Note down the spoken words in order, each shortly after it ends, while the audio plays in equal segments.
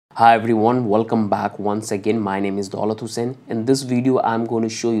Hi everyone, welcome back once again. My name is Daulat Hussain. In this video, I'm going to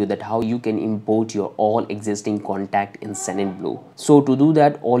show you that how you can import your all existing contact in Sendinblue. So to do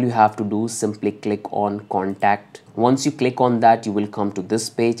that, all you have to do is simply click on contact. Once you click on that, you will come to this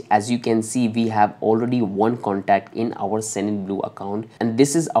page. As you can see, we have already one contact in our Sendinblue account, and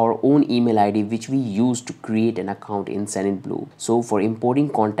this is our own email ID which we use to create an account in Sendinblue. So for importing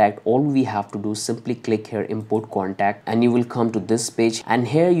contact, all we have to do is simply click here import contact, and you will come to this page, and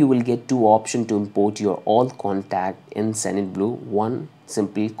here you will get two options to import your all contact in Sendinblue. One,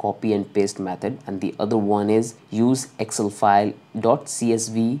 simply copy and paste method, and the other one is use Excel file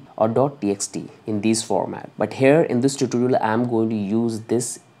 .csv or .txt in this format. But here in this tutorial I am going to use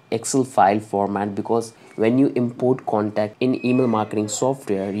this Excel file format because when you import contact in email marketing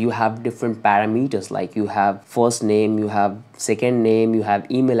software, you have different parameters, like you have first name, you have second name, you have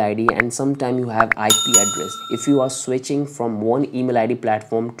email ID, and sometimes you have IP address. If you are switching from one email ID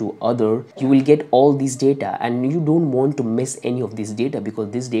platform to other, you will get all these data, and you don't want to miss any of this data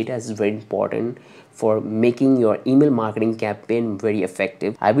because this data is very important for making your email marketing campaign very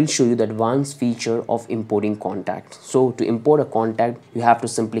effective. I will show you the advanced feature of importing contact. So to import a contact, you have to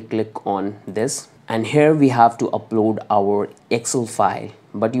simply click on this, and here we have to upload our Excel file.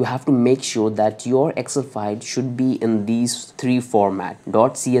 But you have to make sure that your Excel file should be in these three formats: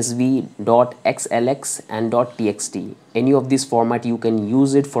 .csv, .xlx and .txt. Any of this format you can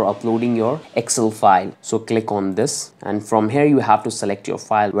use it for uploading your Excel file. So click on this, and from here you have to select your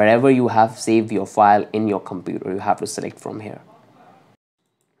file. Wherever you have saved your file in your computer, you have to select from here.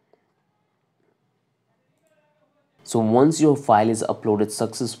 So once your file is uploaded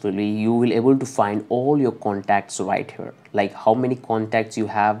successfully, you will able to find all your contacts right here. Like how many contacts you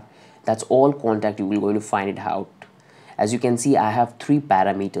have, that's all contact you will going to find it out. As you can see, I have three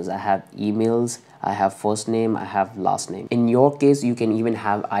parameters. I have emails, I have first name, I have last name. In your case, you can even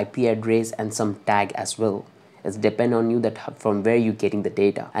have IP address and some tag as well. It's depend on you that from where you're getting the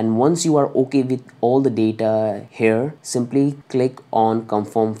data. And once you are okay with all the data here, simply click on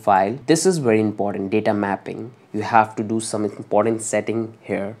confirm file. This is very important, data mapping. You have to do some important setting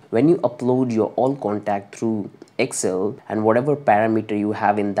here. When you upload your all contact through Excel, and whatever parameter you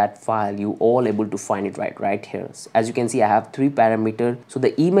have in that file, you all able to find it right here. As you can see, I have three parameters. So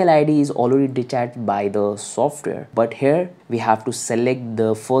the email ID is already detached by the software, but here we have to select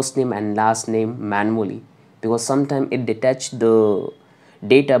the first name and last name manually, because sometimes it detach the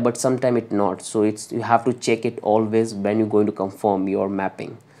data but sometimes it not. So you have to check it always when you're going to confirm your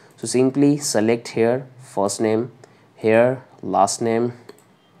mapping. So simply select here first name, here last name,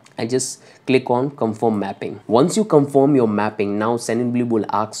 and just click on confirm mapping. Once you confirm your mapping, now Sendinblue will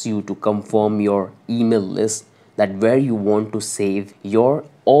ask you to confirm your email list, that where you want to save your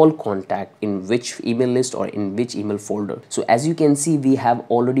all contact, in which email list or in which email folder. So as you can see, we have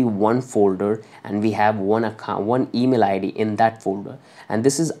already one folder and we have one account, one email ID in that folder, and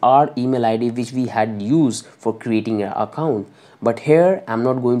this is our email ID which we had used for creating an account. But here I'm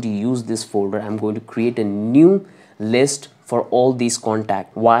not going to use this folder. I'm going to create a new list for all these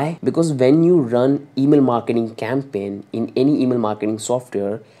contacts. Why? Because when you run email marketing campaign in any email marketing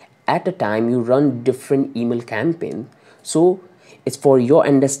software, at a time you run different email campaign. So it's for your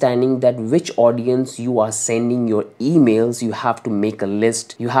understanding that which audience you are sending your emails, you have to make a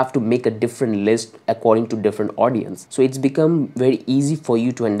list. You have to make a different list according to different audience. So it's become very easy for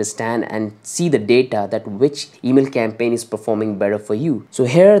you to understand and see the data that which email campaign is performing better for you. So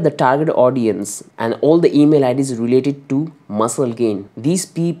here the target audience and all the email IDs related to muscle gain. These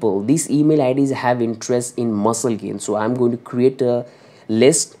people, these email IDs have interest in muscle gain. So I'm going to create a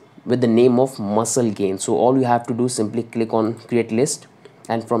list with the name of muscle gain. So all you have to do, simply click on create list,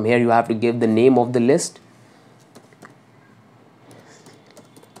 and from here you have to give the name of the list,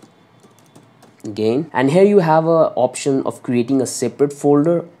 gain, and here you have a option of creating a separate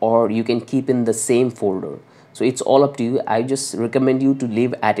folder or you can keep in the same folder. So it's all up to you. I just recommend you to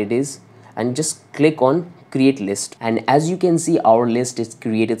leave as it is and just click on create list, and as you can see, our list is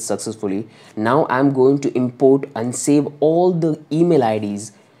created successfully. Now I'm going to import and save all the email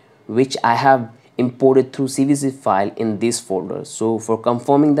IDs which I have imported through CVC file in this folder. So for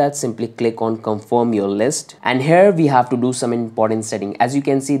confirming that, simply click on confirm your list, and here we have to do some important setting. As you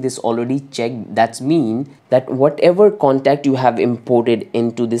can see, this already checked. That's mean that whatever contact you have imported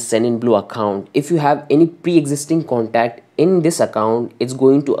into this Sendinblue account, if you have any pre-existing contact in this account, it's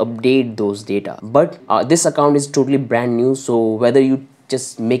going to update those data. But this account is totally brand new, so whether you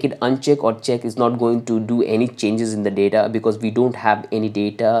just make it uncheck or check is not going to do any changes in the data, because we don't have any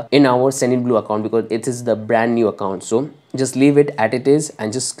data in our Sendinblue account because it is the brand new account. So just leave it as it is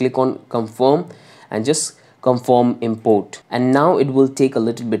and just click on confirm and just confirm import. And now it will take a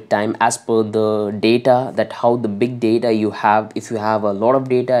little bit time as per the data, that how the big data you have. If you have a lot of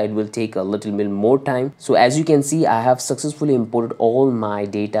data, it will take a little bit more time. So as you can see, I have successfully imported all my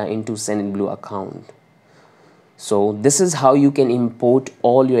data into Sendinblue account. So this is how you can import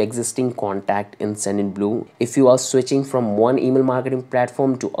all your existing contact in Sendinblue. If you are switching from one email marketing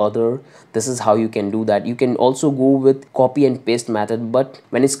platform to other, this is how you can do that. You can also go with copy and paste method, but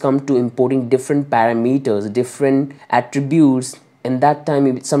when it's come to importing different parameters, different attributes, in that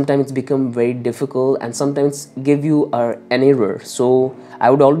time sometimes it's become very difficult and sometimes give you an error. So I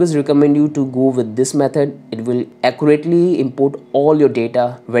would always recommend you to go with this method. It will accurately import all your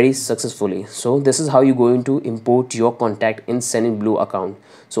data very successfully. So this is how you're going to import your contact in Sendinblue account.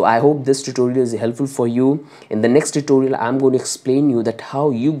 So I hope this tutorial is helpful for you. In the next tutorial, I'm going to explain you that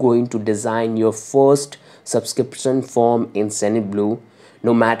how you going to design your first subscription form in Sendinblue.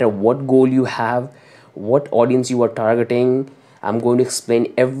 No matter what goal you have, what audience you are targeting, I'm going to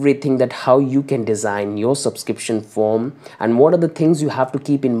explain everything, that how you can design your subscription form and what are the things you have to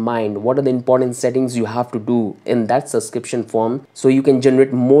keep in mind, what are the important settings you have to do in that subscription form, so you can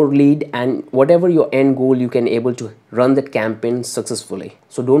generate more lead and whatever your end goal, you can able to run that campaign successfully.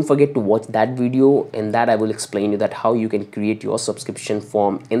 So don't forget to watch that video. In that I will explain you that how you can create your subscription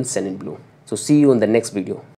form in Sendinblue. So see you in the next video.